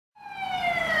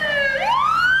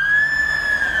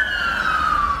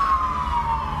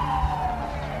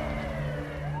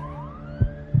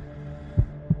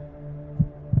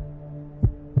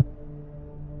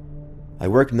I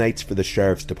work nights for the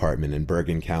Sheriff's Department in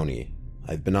Bergen County.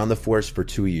 I've been on the force for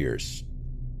 2 years.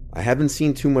 I haven't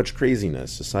seen too much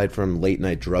craziness, aside from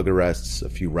late-night drug arrests,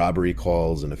 a few robbery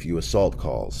calls, and a few assault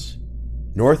calls.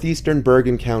 Northeastern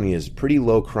Bergen County is pretty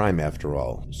low crime after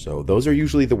all, so those are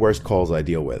usually the worst calls I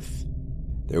deal with.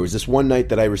 There was this one night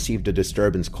that I received a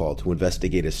disturbance call to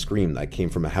investigate a scream that came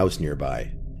from a house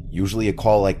nearby. Usually a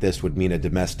call like this would mean a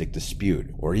domestic dispute,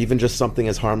 or even just something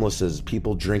as harmless as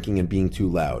people drinking and being too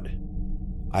loud.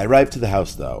 I arrived to the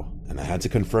house though, and I had to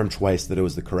confirm twice that it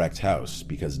was the correct house,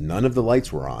 because none of the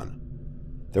lights were on.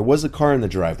 There was a car in the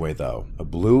driveway though, a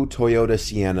blue Toyota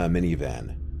Sienna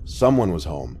minivan. Someone was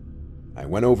home. I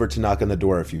went over to knock on the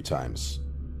door a few times.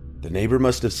 The neighbor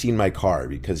must have seen my car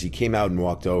because he came out and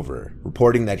walked over,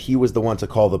 reporting that he was the one to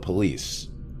call the police.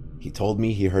 He told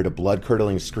me he heard a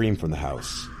blood-curdling scream from the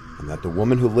house, and that the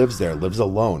woman who lives there lives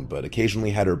alone but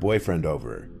occasionally had her boyfriend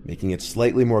over, making it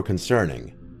slightly more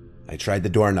concerning. I tried the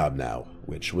doorknob now,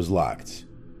 which was locked.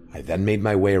 I then made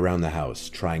my way around the house,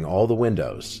 trying all the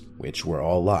windows, which were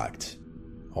all locked.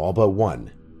 All but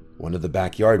one of the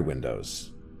backyard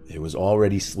windows. It was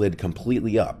already slid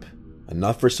completely up,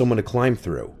 enough for someone to climb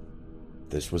through.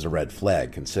 This was a red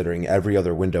flag, considering every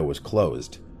other window was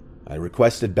closed. I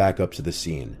requested backup to the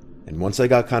scene, and once I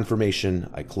got confirmation,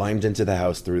 I climbed into the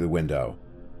house through the window.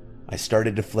 I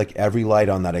started to flick every light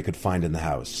on that I could find in the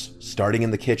house, starting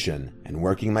in the kitchen and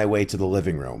working my way to the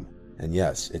living room. And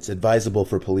yes, it's advisable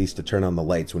for police to turn on the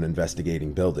lights when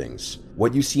investigating buildings.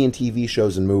 What you see in TV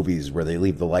shows and movies where they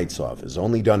leave the lights off is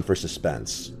only done for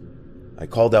suspense. I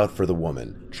called out for the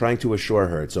woman, trying to assure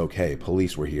her it's okay,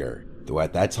 police were here. Though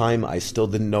at that time, I still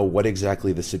didn't know what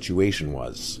exactly the situation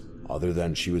was, other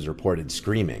than she was reported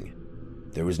screaming.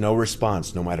 There was no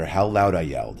response no matter how loud I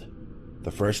yelled.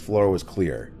 The first floor was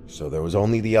clear, so there was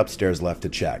only the upstairs left to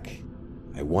check.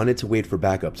 I wanted to wait for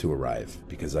backup to arrive,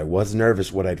 because I was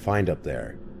nervous what I'd find up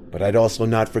there, but I'd also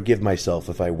not forgive myself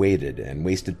if I waited and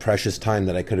wasted precious time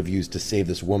that I could have used to save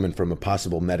this woman from a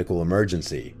possible medical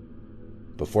emergency.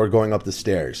 Before going up the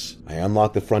stairs, I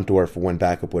unlocked the front door for when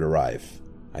backup would arrive.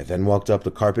 I then walked up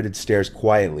the carpeted stairs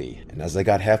quietly, and as I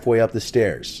got halfway up the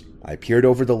stairs, I peered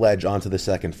over the ledge onto the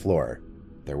second floor.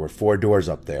 There were 4 doors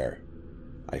up there.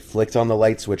 I flicked on the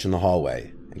light switch in the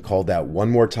hallway and called out one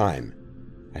more time.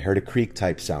 I heard a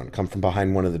creak-type sound come from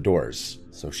behind one of the doors,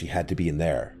 so she had to be in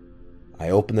there. I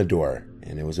opened the door,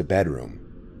 and it was a bedroom.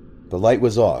 The light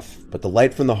was off, but the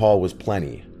light from the hall was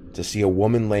plenty to see a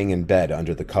woman laying in bed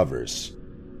under the covers.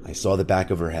 I saw the back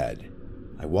of her head.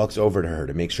 I walked over to her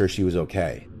to make sure she was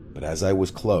okay, but as I was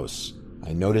close,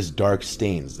 I noticed dark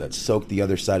stains that soaked the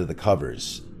other side of the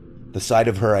covers. The side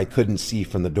of her I couldn't see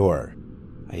from the door.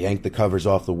 I yanked the covers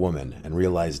off the woman and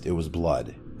realized it was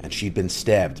blood, and she'd been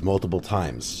stabbed multiple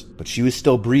times, but she was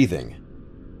still breathing.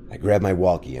 I grabbed my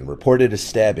walkie and reported a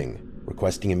stabbing,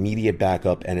 requesting immediate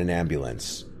backup and an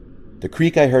ambulance. The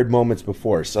creak I heard moments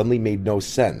before suddenly made no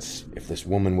sense if this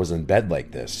woman was in bed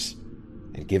like this.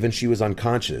 And given she was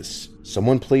unconscious,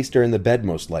 someone placed her in the bed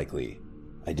most likely.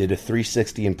 I did a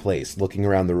 360 in place, looking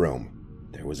around the room.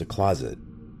 There was a closet.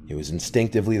 It was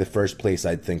instinctively the first place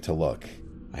I'd think to look.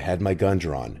 I had my gun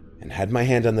drawn, and had my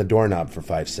hand on the doorknob for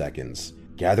 5 seconds,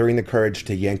 gathering the courage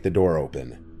to yank the door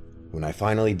open. When I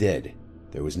finally did,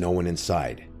 there was no one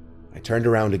inside. I turned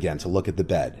around again to look at the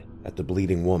bed, at the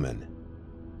bleeding woman.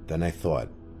 Then I thought,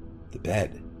 the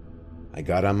bed. I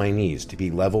got on my knees to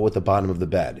be level with the bottom of the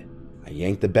bed. I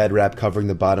yanked the bed wrap covering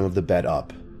the bottom of the bed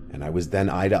up, and I was then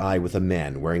eye to eye with a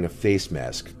man wearing a face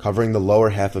mask covering the lower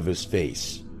half of his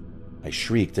face. I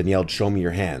shrieked and yelled, "Show me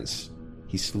your hands."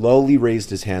 He slowly raised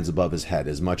his hands above his head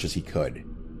as much as he could.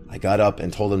 I got up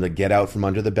and told him to get out from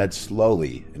under the bed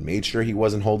slowly and made sure he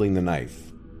wasn't holding the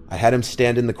knife. I had him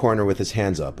stand in the corner with his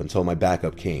hands up until my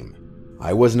backup came.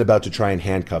 I wasn't about to try and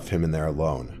handcuff him in there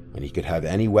alone, when he could have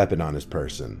any weapon on his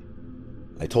person.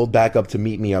 I told backup to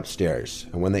meet me upstairs,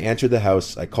 and when they entered the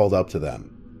house, I called up to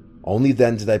them. Only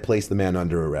then did I place the man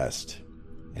under arrest.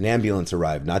 An ambulance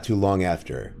arrived not too long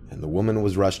after, and the woman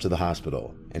was rushed to the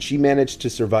hospital, and she managed to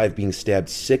survive being stabbed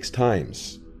 6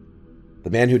 times. The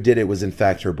man who did it was in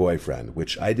fact her boyfriend,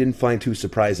 which I didn't find too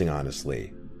surprising,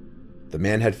 honestly. The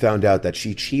man had found out that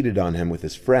she cheated on him with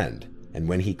his friend, and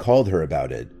when he called her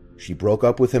about it, she broke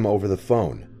up with him over the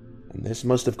phone, and this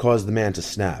must have caused the man to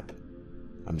snap.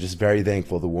 I'm just very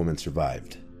thankful the woman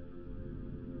survived.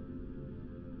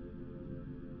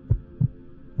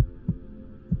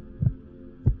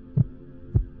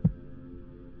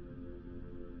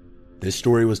 This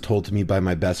story was told to me by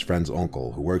my best friend's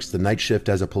uncle, who works the night shift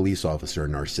as a police officer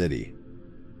in our city.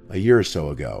 A year or so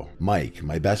ago, Mike,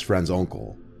 my best friend's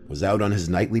uncle, was out on his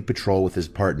nightly patrol with his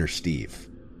partner Steve.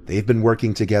 They've been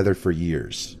working together for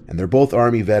years, and they're both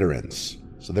Army veterans,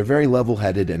 so they're very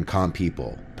level-headed and calm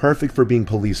people, perfect for being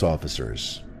police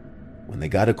officers. When they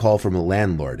got a call from a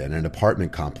landlord at an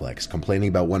apartment complex complaining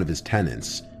about one of his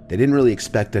tenants, they didn't really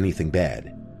expect anything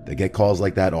bad. They get calls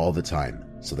like that all the time,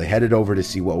 so they headed over to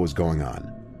see what was going on.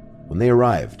 When they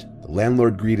arrived, the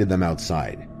landlord greeted them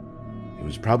outside. It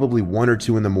was probably 1 or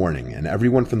 2 in the morning, and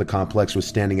everyone from the complex was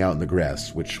standing out in the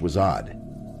grass, which was odd.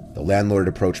 The landlord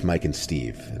approached Mike and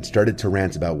Steve and started to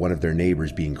rant about one of their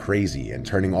neighbors being crazy and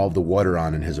turning all of the water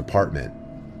on in his apartment.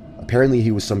 Apparently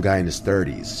he was some guy in his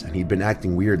 30s, and he'd been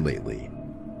acting weird lately.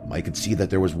 Mike could see that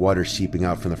there was water seeping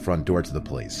out from the front door to the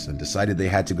place, and decided they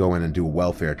had to go in and do a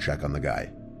welfare check on the guy.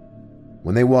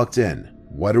 When they walked in,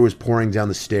 water was pouring down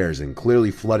the stairs and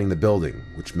clearly flooding the building,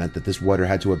 which meant that this water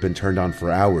had to have been turned on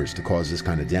for hours to cause this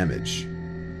kind of damage.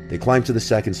 They climbed to the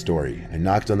second story and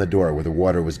knocked on the door where the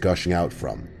water was gushing out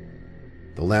from.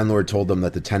 The landlord told them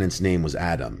that the tenant's name was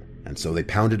Adam, and so they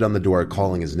pounded on the door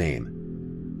calling his name.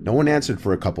 No one answered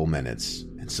for a couple minutes,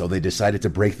 and so they decided to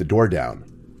break the door down.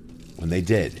 When they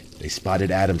did, they spotted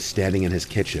Adam standing in his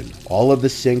kitchen. All of the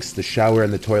sinks, the shower,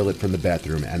 and the toilet from the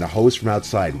bathroom, and a hose from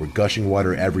outside were gushing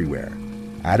water everywhere.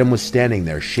 Adam was standing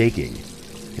there shaking.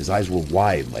 His eyes were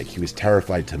wide, like he was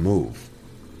terrified to move.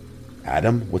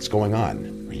 "Adam, what's going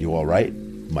on? Are you all right?"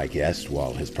 Mike asked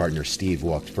while his partner Steve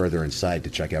walked further inside to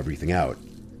check everything out.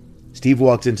 Steve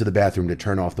walked into the bathroom to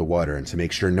turn off the water and to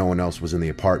make sure no one else was in the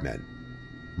apartment.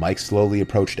 Mike slowly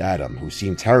approached Adam, who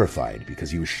seemed terrified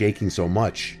because he was shaking so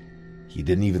much. He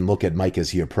didn't even look at Mike as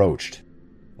he approached.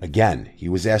 Again, he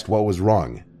was asked what was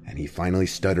wrong, and he finally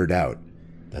stuttered out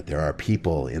that there are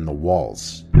people in the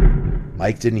walls.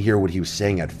 Mike didn't hear what he was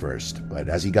saying at first, but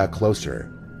as he got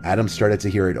closer, Adam started to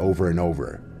hear it over and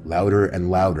over, louder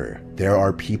and louder. "There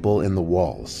are people in the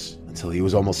walls," until he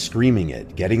was almost screaming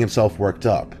it, getting himself worked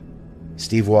up.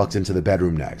 Steve walked into the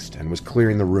bedroom next and was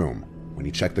clearing the room when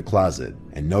he checked the closet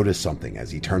and noticed something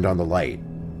as he turned on the light.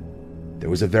 There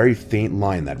was a very faint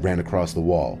line that ran across the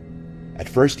wall. At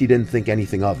first he didn't think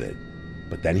anything of it,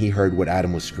 but then he heard what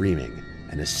Adam was screaming,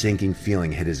 and a sinking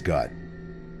feeling hit his gut.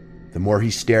 The more he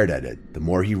stared at it, the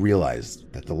more he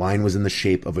realized that the line was in the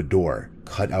shape of a door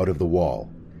cut out of the wall.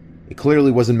 It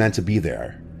clearly wasn't meant to be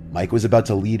there. Mike was about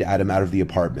to lead Adam out of the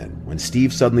apartment when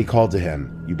Steve suddenly called to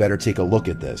him, "You better take a look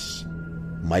at this."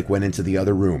 Mike went into the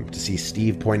other room to see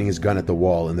Steve pointing his gun at the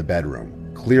wall in the bedroom,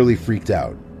 clearly freaked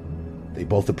out. They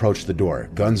both approached the door,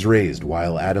 guns raised,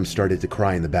 while Adam started to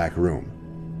cry in the back room.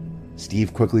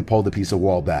 Steve quickly pulled a piece of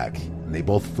wall back, and they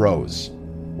both froze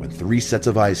when 3 sets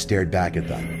of eyes stared back at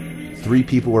them. 3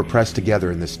 people were pressed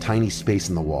together in this tiny space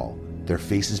in the wall, their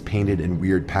faces painted in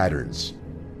weird patterns.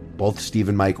 Both Steve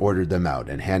and Mike ordered them out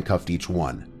and handcuffed each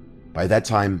one. By that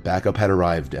time, backup had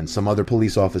arrived and some other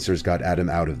police officers got Adam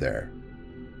out of there.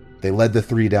 They led the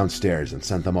 3 downstairs and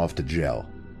sent them off to jail.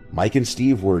 Mike and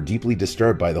Steve were deeply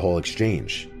disturbed by the whole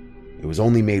exchange. It was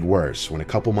only made worse when a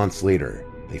couple months later,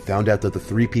 they found out that the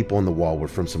 3 people on the wall were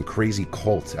from some crazy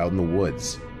cult out in the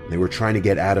woods. They were trying to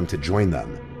get Adam to join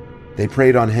them. They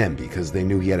preyed on him because they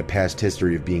knew he had a past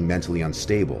history of being mentally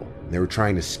unstable. They were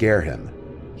trying to scare him.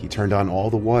 He turned on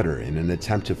all the water in an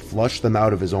attempt to flush them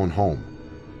out of his own home.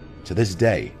 To this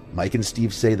day, Mike and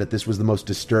Steve say that this was the most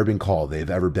disturbing call they've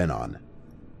ever been on.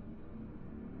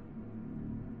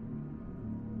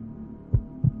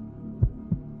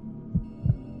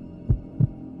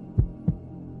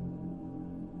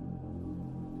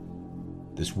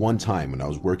 This one time when I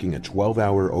was working a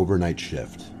 12-hour overnight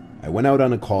shift, I went out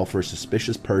on a call for a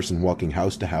suspicious person walking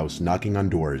house to house, knocking on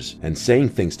doors, and saying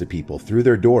things to people through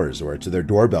their doors or to their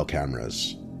doorbell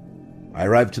cameras. I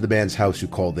arrived to the man's house who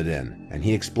called it in, and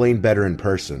he explained better in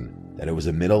person that it was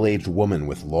a middle-aged woman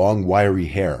with long, wiry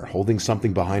hair holding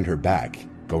something behind her back,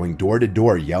 going door to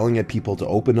door yelling at people to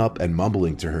open up and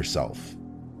mumbling to herself.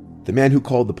 The man who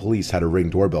called the police had a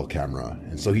Ring doorbell camera,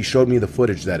 and so he showed me the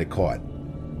footage that it caught.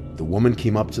 The woman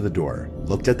came up to the door,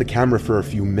 looked at the camera for a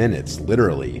few minutes,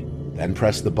 literally, then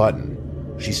pressed the button.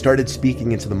 She started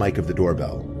speaking into the mic of the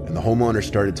doorbell, and the homeowner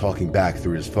started talking back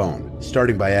through his phone,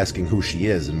 starting by asking who she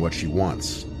is and what she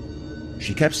wants.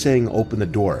 She kept saying, "Open the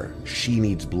door, she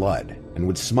needs blood," and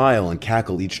would smile and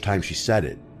cackle each time she said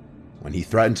it. When he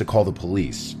threatened to call the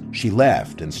police, she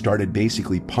laughed and started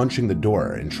basically punching the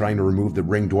door and trying to remove the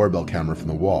Ring doorbell camera from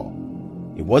the wall.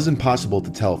 It wasn't possible to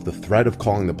tell if the threat of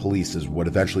calling the police is what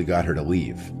eventually got her to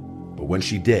leave, but when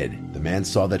she did, the man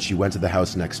saw that she went to the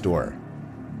house next door.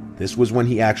 This was when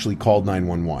he actually called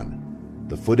 911.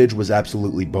 The footage was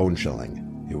absolutely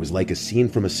bone-chilling. It was like a scene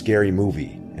from a scary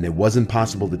movie. and it wasn't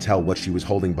possible to tell what she was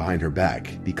holding behind her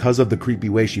back because of the creepy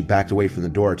way she backed away from the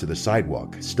door to the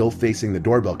sidewalk, still facing the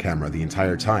doorbell camera the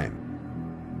entire time.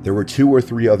 There were 2 or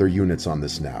 3 other units on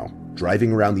this now,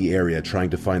 driving around the area trying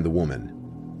to find the woman.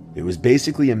 It was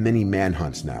basically a mini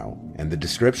manhunt now, and the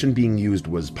description being used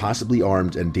was possibly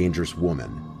armed and dangerous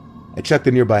woman. I checked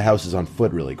the nearby houses on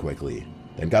foot really quickly,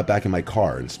 then got back in my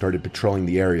car and started patrolling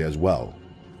the area as well.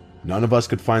 None of us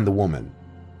could find the woman,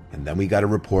 and then we got a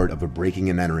report of a breaking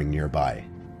and entering nearby.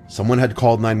 Someone had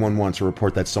called 911 to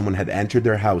report that someone had entered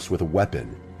their house with a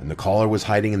weapon, and the caller was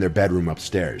hiding in their bedroom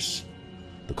upstairs.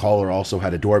 The caller also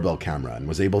had a doorbell camera and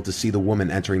was able to see the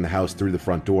woman entering the house through the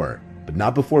front door, but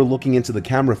not before looking into the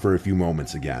camera for a few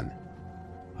moments again.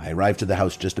 I arrived to the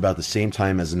house just about the same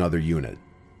time as another unit.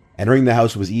 Entering the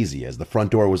house was easy, as the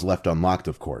front door was left unlocked,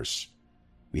 of course.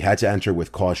 We had to enter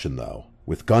with caution, though,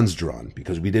 with guns drawn,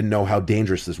 because we didn't know how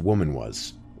dangerous this woman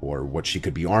was, or what she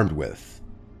could be armed with.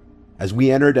 As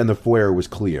we entered and the foyer was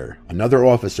clear, another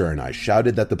officer and I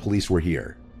shouted that the police were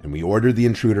here, and we ordered the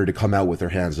intruder to come out with her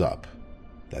hands up.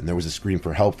 Then there was a scream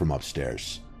for help from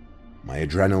upstairs. My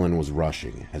adrenaline was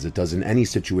rushing, as it does in any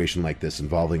situation like this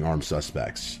involving armed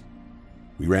suspects.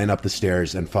 We ran up the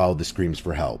stairs and followed the screams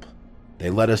for help. They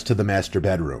led us to the master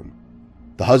bedroom.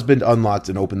 The husband unlocked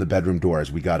and opened the bedroom door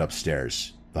as we got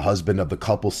upstairs, the husband of the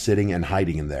couple sitting and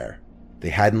hiding in there. They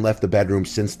hadn't left the bedroom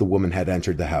since the woman had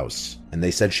entered the house, and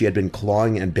they said she had been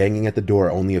clawing and banging at the door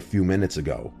only a few minutes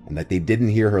ago, and that they didn't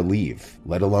hear her leave,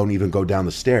 let alone even go down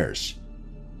the stairs.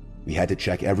 We had to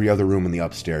check every other room in the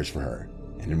upstairs for her,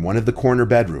 and in one of the corner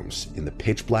bedrooms, in the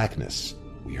pitch blackness,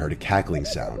 we heard a cackling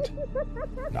sound.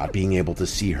 Not being able to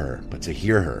see her, but to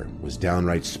hear her, was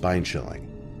downright spine-chilling.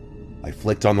 I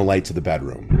flicked on the light to the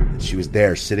bedroom, and she was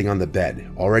there sitting on the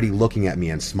bed, already looking at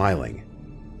me and smiling.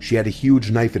 She had a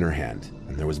huge knife in her hand,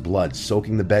 and there was blood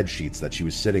soaking the bed sheets that she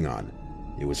was sitting on.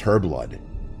 It was her blood.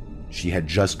 She had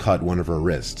just cut one of her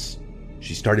wrists.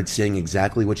 She started saying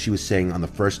exactly what she was saying on the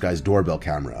first guy's doorbell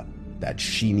camera, that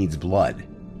she needs blood.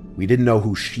 We didn't know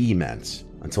who she meant,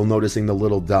 until noticing the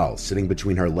little doll sitting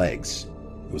between her legs.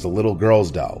 It was a little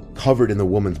girl's doll, covered in the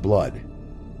woman's blood.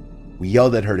 We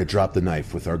yelled at her to drop the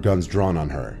knife with our guns drawn on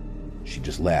her. She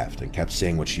just laughed and kept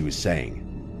saying what she was saying.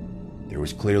 There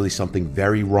was clearly something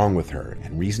very wrong with her,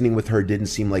 and reasoning with her didn't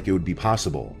seem like it would be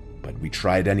possible, but we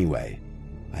tried anyway.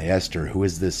 I asked her who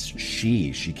is this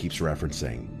she keeps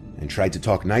referencing, and tried to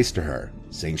talk nice to her,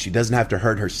 saying she doesn't have to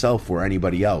hurt herself or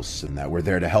anybody else, and that we're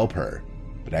there to help her.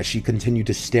 But as she continued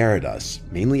to stare at us,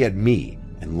 mainly at me,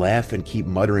 and laugh and keep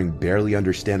muttering barely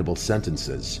understandable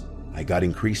sentences, I got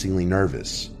increasingly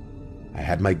nervous. I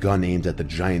had my gun aimed at the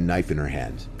giant knife in her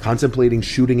hand, contemplating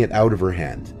shooting it out of her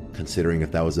hand, considering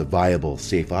if that was a viable,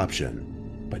 safe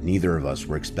option, but neither of us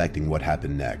were expecting what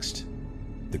happened next.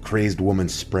 The crazed woman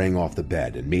sprang off the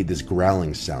bed and made this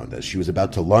growling sound as she was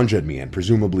about to lunge at me and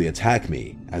presumably attack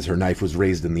me, as her knife was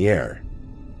raised in the air.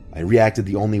 I reacted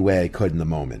the only way I could in the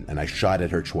moment, and I shot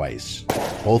at her twice,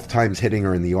 both times hitting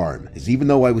her in the arm, as even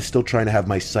though I was still trying to have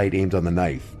my sight aimed on the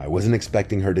knife, I wasn't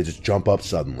expecting her to just jump up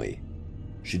suddenly.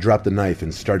 She dropped the knife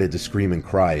and started to scream and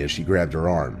cry as she grabbed her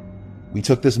arm. We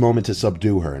took this moment to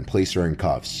subdue her and place her in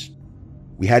cuffs.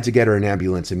 We had to get her an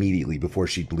ambulance immediately before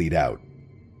she'd bleed out.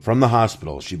 From the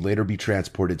hospital, she'd later be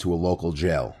transported to a local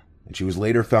jail, and she was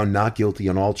later found not guilty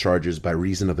on all charges by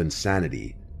reason of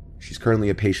insanity. She's currently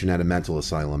a patient at a mental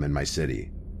asylum in my city.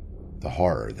 The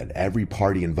horror that every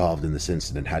party involved in this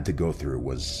incident had to go through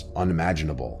was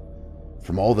unimaginable.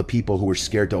 From all the people who were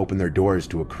scared to open their doors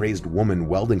to a crazed woman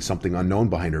welding something unknown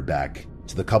behind her back,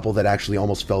 to the couple that actually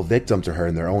almost fell victim to her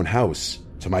in their own house,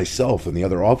 to myself and the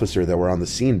other officer that were on the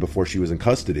scene before she was in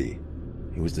custody.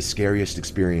 It was the scariest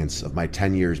experience of my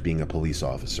 10 years being a police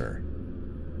officer.